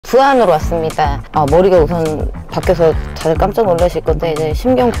부안으로 왔습니다. 머리가 우선 바뀌어서 다들 깜짝 놀라실 건데 이제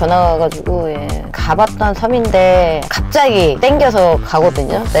심경 변화가 가지고 가봤던 섬인데 갑자기 땡겨서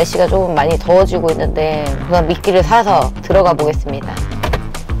가거든요. 날씨가 조금 많이 더워지고 있는데 우선 미끼를 사서 들어가 보겠습니다.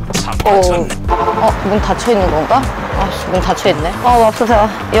 문 닫혀있는 건가? 문 닫혀있네. 맙소사.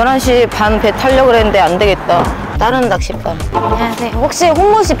 11시 반 배 타려고 그랬는데 안 되겠다. 다른 낚싯반. 안녕하세요. 혹시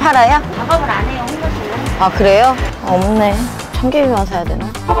홍무시 팔아요? 작업을 안 해요, 홍무시는. 그래요? 없네. 청개비만 사야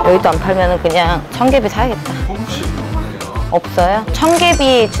되나? 여기도 안 팔면은 그냥 청개비 사야겠다. 없어요?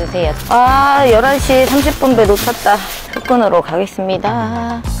 청개비 주세요. 11시 30분 배 놓쳤다. 특근으로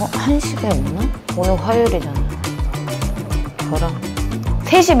가겠습니다. 1시에 없나? 오늘 화요일이잖아. 저랑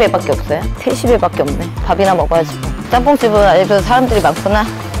 3시 배밖에 없어요? 3시 배밖에 없네. 밥이나 먹어야지. 짬뽕집은 아직도 사람들이 많구나.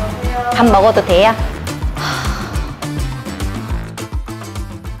 밥 먹어도 돼요?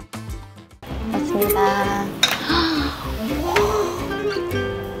 맞습니다.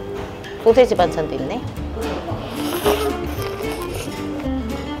 소세지 반찬도 있네.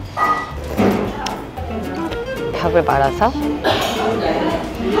 밥을 말아서.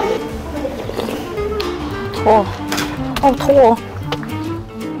 더워. 더워.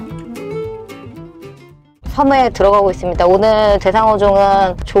 섬에 들어가고 있습니다. 오늘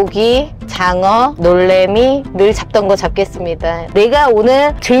대상어종은 조기, 장어, 놀래미 늘 잡던 거 잡겠습니다. 내가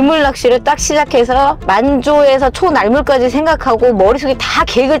오늘 들물 낚시를 딱 시작해서 만조에서 초날물까지 생각하고 머릿속에 다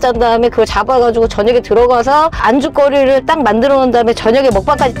계획을 짠 다음에 그걸 잡아가지고 저녁에 들어가서 안주거리를 딱 만들어 놓은 다음에 저녁에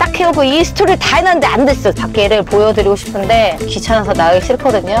먹방까지 딱 해오고 이 스토리를 다 해놨는데 안 됐어. 밖에를 보여드리고 싶은데 귀찮아서 나가기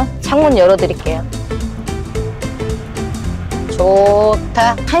싫거든요. 창문 열어드릴게요.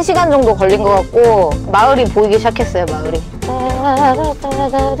 좋다. 1시간 정도 걸린 것 같고 마을이 보이기 시작했어요. 마을이.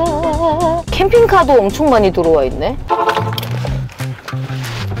 캠핑카도 엄청 많이 들어와 있네.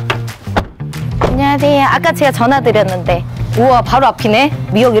 안녕하세요. 아까 제가 전화 드렸는데. 우와, 바로 앞이네.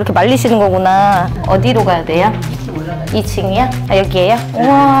 미역 이렇게 말리시는 거구나. 어디로 가야 돼요? 2층이요? 여기에요?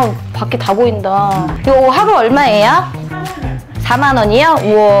 우와, 밖에 다 보인다. 이거 하루 얼마예요? 4만 원이요?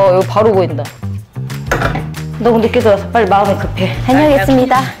 우와, 여기 바로 보인다. 너무 늦게 들어와서 빨리 마음이 급해.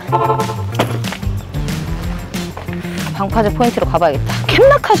 다녀오겠습니다. 방파제 포인트로 가봐야겠다.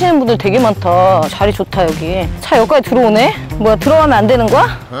 캠락 하시는 분들 되게 많다. 자리 좋다 여기. 차 여기까지 들어오네? 뭐야, 들어가면 안 되는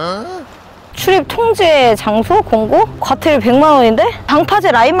거야? 출입 통제 장소 공고? 과태료 100만 원인데? 방파제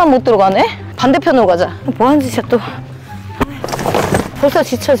라인만 못 들어가네? 반대편으로 가자. 뭐하는 짓이야 또. 벌써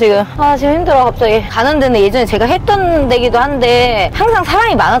지쳐 지금. 지금 힘들어 갑자기. 가는 데는 예전에 제가 했던 데기도 한데 항상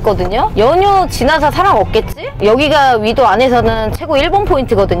사람이 많았거든요. 연휴 지나서 사람 없겠지? 여기가 위도 안에서는 최고 1번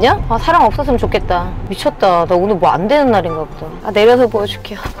포인트거든요. 사람 없었으면 좋겠다. 미쳤다. 나 오늘 뭐 안 되는 날인가 보다. 내려서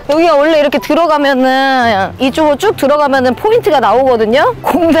보여줄게요. 여기가 원래 이렇게 들어가면은 이쪽으로 쭉 들어가면은 포인트가 나오거든요.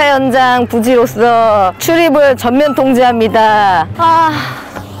 공사 현장 부지로서 출입을 전면 통제합니다.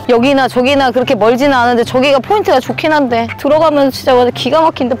 여기나 저기나 그렇게 멀지는 않은데 저기가 포인트가 좋긴 한데 들어가면 진짜 완전 기가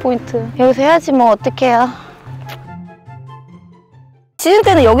막힌데 포인트. 여기서 해야지 뭐 어떡해요. 시즌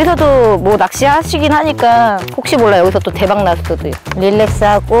때는 여기서도 뭐 낚시 하시긴 하니까 혹시 몰라 여기서 또 대박 날 수도 있고.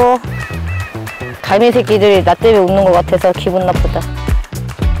 릴렉스하고 갈미 새끼들이 나 때문에 웃는 것 같아서 기분 나쁘다.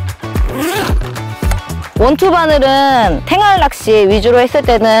 원투 바늘은 탱알 낚시 위주로 했을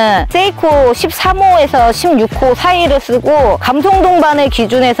때는 세이코 13호에서 16호 사이를 쓰고 감성동 바늘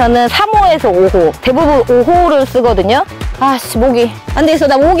기준에서는 3호에서 5호 대부분 5호를 쓰거든요. 모기 안 되겠어.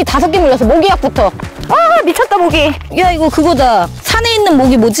 나 모기 5개 물렸어. 모기약부터. 미쳤다 모기. 야 이거 그거다. 산에 있는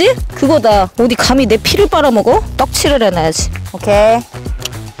모기 뭐지? 그거다. 어디 감히 내 피를 빨아먹어? 떡칠을 해놔야지. 오케이.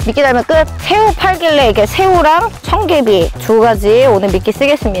 미끼 달면 끝. 새우 팔길래 이렇게 새우랑 청개비 2가지 오늘 미끼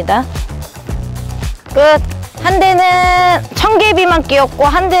쓰겠습니다. 끝. 한 대는 청개비만 끼웠고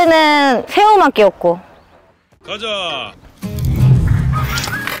한 대는 새우만 끼웠고. 가자.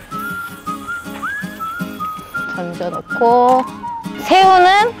 던져놓고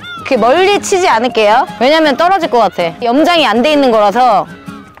새우는 그렇게 멀리 치지 않을게요. 왜냐면 떨어질 것 같아. 염장이 안 돼 있는 거라서.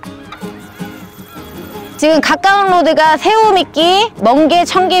 지금 가까운 로드가 새우 미끼, 멍게,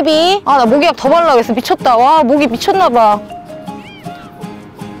 청개비. 나 모기약 더 발라야겠어. 미쳤다. 와, 모기 미쳤나봐.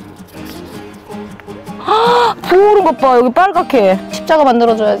 보는 것 봐. 여기 빨갛게. 십자가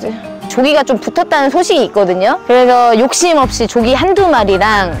만들어줘야지. 조기가 좀 붙었다는 소식이 있거든요. 그래서 욕심 없이 조기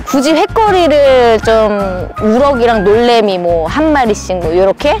 1~2마리랑 굳이 횟거리를 좀 우럭이랑 놀래미 뭐 1마리씩 뭐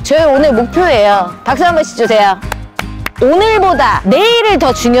이렇게. 저희 오늘 목표예요. 박수 한 번씩 주세요. 오늘보다 내일을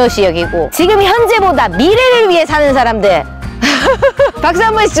더 중요시 여기고 지금 현재보다 미래를 위해 사는 사람들. 박수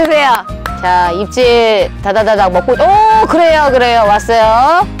한 번씩 주세요. 자, 입질 다다다닥 먹고. 오, 그래요.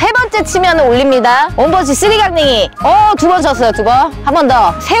 왔어요. 3번째 치면 올립니다. 원버치 3강냉이. 2번 쳤어요. 2번. 한 번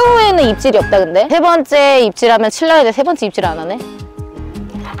더. 새우에는 입질이 없다 근데. 3번째 입질하면 칠러야 돼. 3번째 입질 안 하네.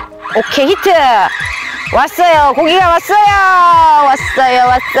 오케이, 히트. 왔어요. 고기가 왔어요.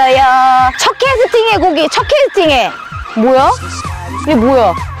 왔어요. 첫 캐스팅에 고기, 첫 캐스팅에. 뭐야? 이게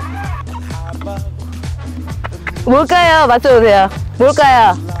뭐야? 뭘까요? 맞춰보세요.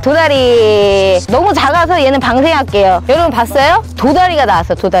 뭘까요? 도다리. 너무 작아서 얘는 방생할게요. 여러분 봤어요? 도다리가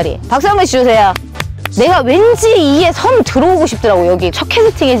나왔어, 도다리. 박수 한번 주세요. 내가 왠지 이에 섬 들어오고 싶더라고. 여기 첫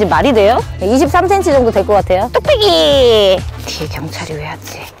캐스팅이 지금 말이 돼요? 23cm 정도 될 것 같아요. 뚝배기. 뒤에 경찰이 왜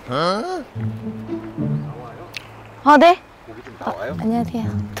왔지? 아, 네? 안녕하세요.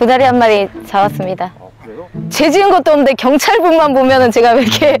 도다리 한 마리 잡았습니다. 그래요? 죄 지은 것도 없는데 경찰분만 보면은 제가 왜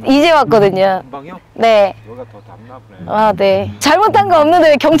이렇게 이제 왔거든요. 금방요? 네. 여기가 더 닿나 보네. 아, 네. 잘못한 거 없는데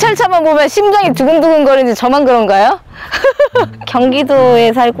왜 경찰차만 보면 심장이 두근두근 거리는지 저만 그런가요?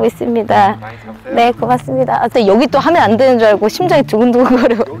 경기도에 살고 있습니다. 많이 잡으세요? 네, 고맙습니다. 아, 여기 또 하면 안 되는 줄 알고 심장이 두근두근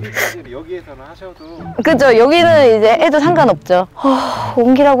거려. 여기에서는 하셔도. 그죠? 여기는 이제 해도 상관없죠.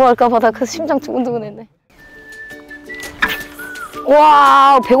 옮기라고 할까 봐 그 심장 두근두근 했네.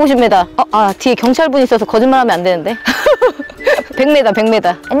 와, 150m. 뒤에 경찰분이 있어서 거짓말하면 안 되는데.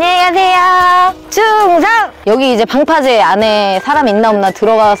 100m. 안녕히 가세요. 충성! 여기 이제 방파제 안에 사람 있나 없나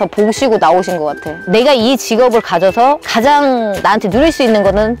들어가서 보시고 나오신 것 같아. 내가 이 직업을 가져서 가장 나한테 누릴 수 있는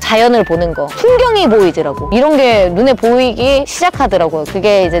거는 자연을 보는 거. 풍경이 보이더라고. 이런 게 눈에 보이기 시작하더라고요.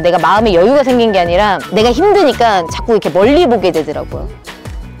 그게 이제 내가 마음에 여유가 생긴 게 아니라 내가 힘드니까 자꾸 이렇게 멀리 보게 되더라고요.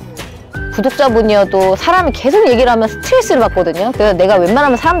 구독자분이어도 사람이 계속 얘기를 하면 스트레스를 받거든요. 그래서 내가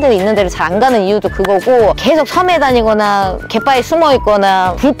웬만하면 사람들이 있는 데를 잘 안 가는 이유도 그거고, 계속 섬에 다니거나 갯바에 숨어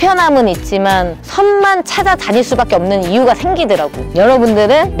있거나 불편함은 있지만 섬만 찾아다닐 수밖에 없는 이유가 생기더라고.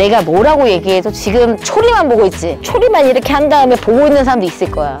 여러분들은 내가 뭐라고 얘기해도 지금 초리만 보고 있지, 초리만 이렇게 한 다음에 보고 있는 사람도 있을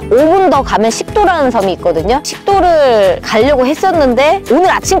거야. 5분 더 가면 식도라는 섬이 있거든요. 식도를 가려고 했었는데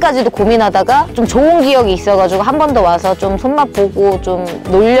오늘 아침까지도 고민하다가 좀 좋은 기억이 있어가지고 한 번 더 와서 좀 손맛 보고 좀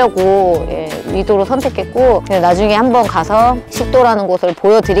놀려고 위도로 선택했고, 나중에 한번 가서 식도라는 곳을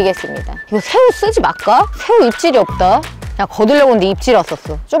보여드리겠습니다. 이거 새우 쓰지 말까? 새우 입질이 없다. 그냥 거두려고 했는데 입질이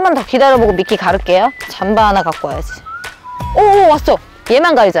왔었어. 좀만 더 기다려보고 미끼 가를게요. 잠바 하나 갖고 와야지. 오, 왔어.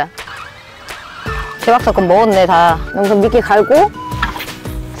 얘만 갈자. 대박 사건 먹었네 다. 여기서 미끼 갈고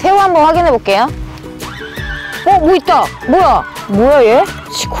새우 한번 확인해 볼게요. 뭐 있다. 뭐야 얘?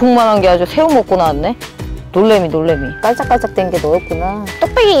 시쿵만한 게 아주 새우 먹고 나왔네. 놀래미. 깔짝깔짝 된 게 너였구나.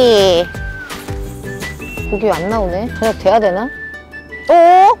 뚝배기. 고기 안 나오네. 저녁 돼야 되나?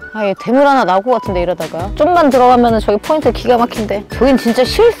 얘 대물 하나 나올 것 같은데 이러다가. 좀만 들어가면 저기 포인트 기가 막힌데. 저긴 진짜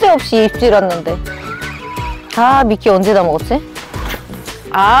쉴 새 없이 입질 왔는데. 미끼 언제 다 먹었지?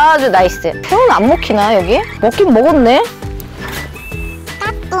 아주 나이스. 새우는 안 먹히나 여기? 먹긴 먹었네.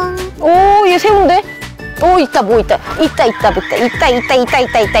 얘 새우인데? 있다.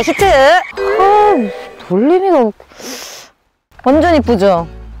 히트. 돌림이가 완전 이쁘죠?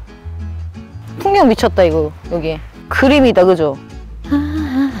 풍경 미쳤다 이거. 여기 그림이다, 그죠?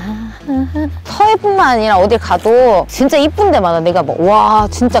 서해뿐만 아니라 어딜 가도 진짜 이쁜 데 많아. 내가 와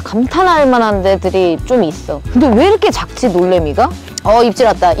진짜 감탄할 만한 데들이 좀 있어. 근데 왜 이렇게 작지, 놀래미가? 입질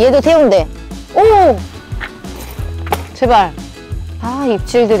왔다. 얘도 새우인데. 오! 제발.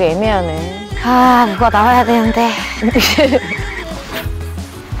 입질들이 애매하네. 뭐가 나와야 되는데.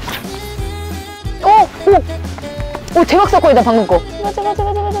 대박 사건이다 방금 거. 맞아.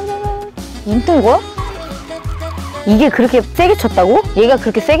 인뜬 거야? 이게 그렇게 세게 쳤다고? 얘가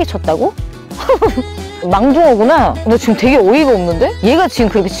그렇게 세게 쳤다고? 망둥어구나. 나 지금 되게 어이가 없는데? 얘가 지금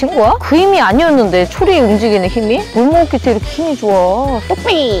그렇게 친 거야? 그 힘이 아니었는데, 초리 움직이는 힘이? 물 먹을 때 이렇게 힘이 좋아.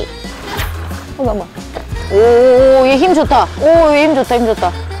 뚝배기! 잠깐만. 얘 힘 좋다. 얘 힘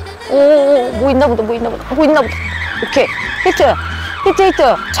좋다. 뭐 있나 보다. 오케이. 히트.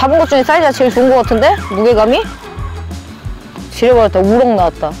 잡은 것 중에 사이즈가 제일 좋은 것 같은데? 무게감이? 지려버렸다. 우럭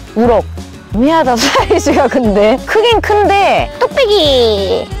나왔다. 우럭. 미안하다, 사이즈가. 근데 크긴 큰데.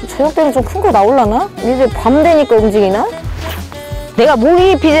 뚝배기. 저녁 때는 좀 큰 거 나올라나? 이제 밤 되니까 움직이나? 내가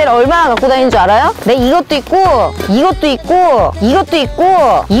모기 피제를 얼마나 갖고 다니는 줄 알아요? 내 이것도 있고, 이것도 있고, 이것도 있고,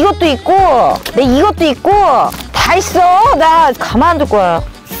 이것도 있고, 내 이것도 있고, 다 있어. 나 가만 안 둘 거야.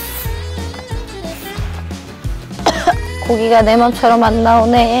 고기가 내 맘처럼 안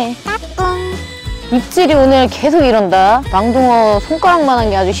나오네. 입질이 오늘 계속 이런다. 망둥어 손가락만한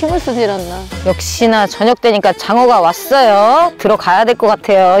게 아주 힘을 쓰질 않나. 역시나 저녁 되니까 장어가 왔어요. 들어가야 될 것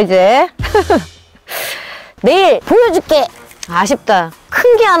같아요 이제. 내일 보여줄게. 아쉽다.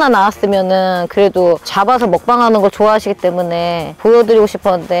 큰 게 하나 나왔으면은 그래도 잡아서 먹방하는 걸 좋아하시기 때문에 보여드리고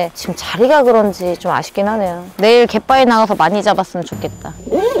싶었는데 지금 자리가 그런지 좀 아쉽긴 하네요. 내일 갯바에 나가서 많이 잡았으면 좋겠다.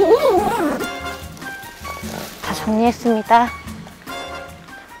 다 정리했습니다.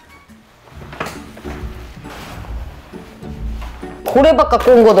 고래밥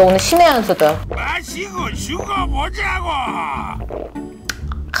갖고 온 거다. 오늘 신의 한 수다. 마시고 죽어보자고.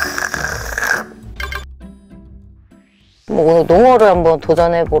 오늘 농어를 한번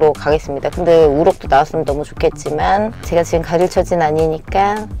도전해보러 가겠습니다. 근데 우럭도 나왔으면 너무 좋겠지만 제가 지금 가ril처진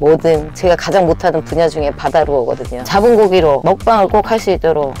아니니까 뭐든 제가 가장 못하는 분야 중에 바다루어거든요. 잡은 고기로 먹방을 꼭 할 수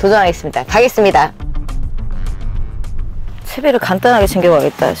있도록 도전하겠습니다. 가겠습니다. 채비를 간단하게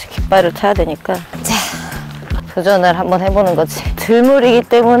챙겨가겠다. 깃발을 타야 되니까. 자, 도전을 한번 해보는 거지. 들물이기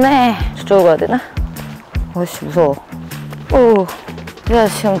때문에 저쪽으로 가야 되나? 어이씨 무서워. 오, 내가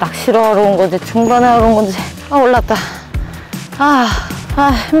지금 낚시로 하러 온 건지 등반을 하러 온 건지. 아, 올랐다.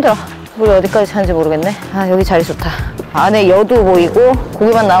 힘들어. 물이 어디까지 차는지 모르겠네. 여기 자리 좋다. 안에 여도 보이고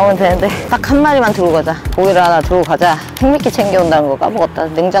고기만 나오면 되는데 딱 한 마리만 들고 가자. 고기를 하나 들고 가자. 생미끼 챙겨온다는 거 까먹었다.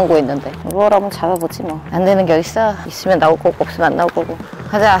 냉장고에 있는데. 루어를 한번 잡아보지 뭐. 안 되는 게 어딨어. 있으면 나올 거고 없으면 안 나올 거고.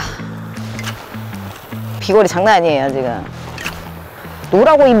 가자. 비거리 장난 아니에요 지금.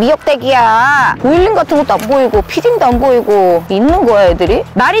 노라고 이 미역대기야. 보일링 같은 것도 안 보이고 피딩도 안 보이고 있는 거야 애들이?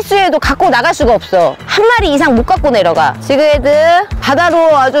 마리수에도 갖고 나갈 수가 없어. 한 마리 이상 못 갖고 내려가. 지금 애들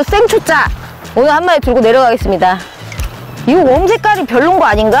바다로 아주 생초짜. 오늘 한 마리 들고 내려가겠습니다. 이거 웜 색깔이 별론 거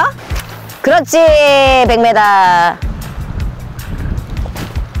아닌가? 그렇지 100m.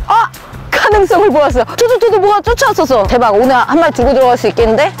 가능성을 보았어. 투두투두 뭐가 쫓아왔었어. 대박. 오늘 한 마리 들고 들어갈 수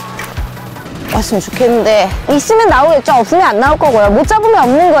있겠는데? 왔으면 좋겠는데 있으면 나오겠죠. 없으면 안 나올 거고요. 못 잡으면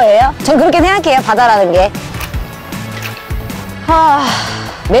없는 거예요. 전 그렇게 생각해요. 바다라는 게.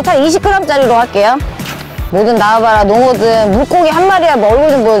 메탈 20g짜리로 할게요. 뭐든 나와봐라. 농어든 물고기 한 마리야. 뭐 얼굴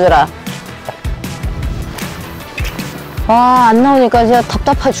좀 보여줘라. 안 나오니까 진짜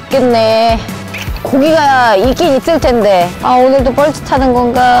답답해 죽겠네. 고기가 있긴 있을 텐데. 오늘도 뻘짓하는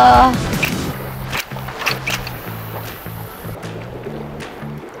건가.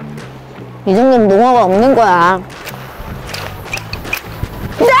 이 정도면 농어가 없는 거야.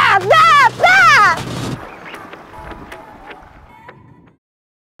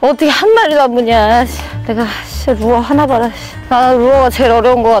 어떻게 한 마리도 안 보냐. 내가 루어 하나 봐라. 나 루어가 제일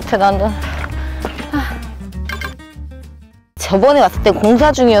어려운 것 같아 나는. 저번에 왔을 때 공사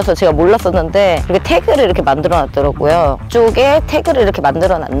중이어서 제가 몰랐었는데 이렇게 태그를 이렇게 만들어 놨더라고요. 쪽에 태그를 이렇게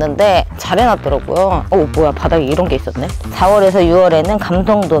만들어 놨는데 잘 해놨더라고요. 뭐야 바닥에 이런 게 있었네. 4월에서 6월에는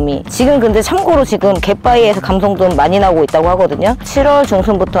감성돔이, 지금 근데 참고로 지금 갯바위에서 감성돔 많이 나오고 있다고 하거든요. 7월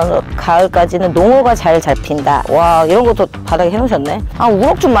중순부터 가을까지는 농어가 잘 잡힌다. 와, 이런 것도 바닥에 해놓으셨네.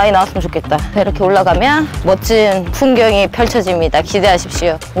 우럭 좀 많이 나왔으면 좋겠다. 이렇게 올라가면 멋진 풍경이 펼쳐집니다.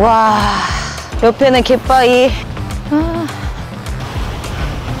 기대하십시오. 와, 옆에는 갯바위.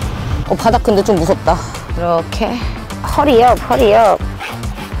 바닥 근데 좀 무섭다. 이렇게 허리업 허리업.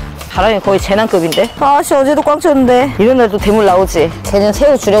 바람이 거의 재난급인데? 어제도 꽝 쳤는데. 이런 날도 대물 나오지. 쟤는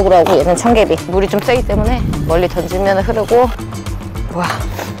새우 주력으로 하고 얘는 청개비. 물이 좀 세기 때문에 멀리 던지면 흐르고.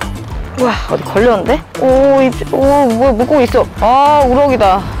 우와, 어디 걸렸는데? 뭐야 물고기 있어.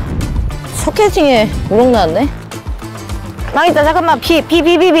 우럭이다. 셔캐징에 우럭 나왔네. 망했다. 잠깐만. 비.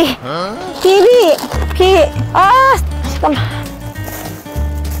 잠깐만.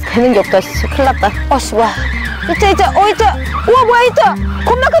 되는 게 없다. 진짜 큰일 났다. 뭐야. 있다. 우와, 뭐야, 있다.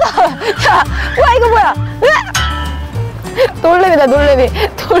 겁나 크다. 야, 우와, 이거 뭐야. 놀래미다, 놀래미.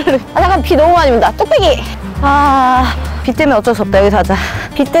 잠깐, 비 너무 많이 온다. 뚝배기. 비 때문에 어쩔 수 없다. 여기서 하자.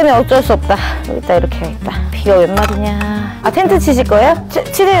 비 때문에 어쩔 수 없다. 여기다 이렇게 해야겠다. 비가 웬 말이냐. 텐트 치실 거예요?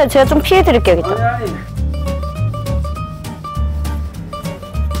 치세요. 제가 좀 피해드릴게요. 여기다.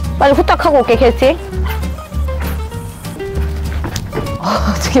 빨리 후딱 하고 올게, 캐스팅.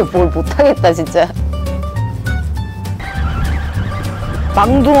 어떻게 뭘 못하겠다 진짜.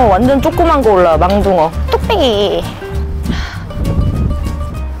 망둥어 완전 조그만 거 올라. 망둥어 뚝배기.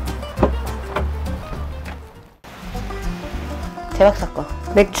 대박 사건.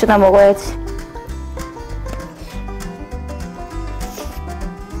 맥주나 먹어야지.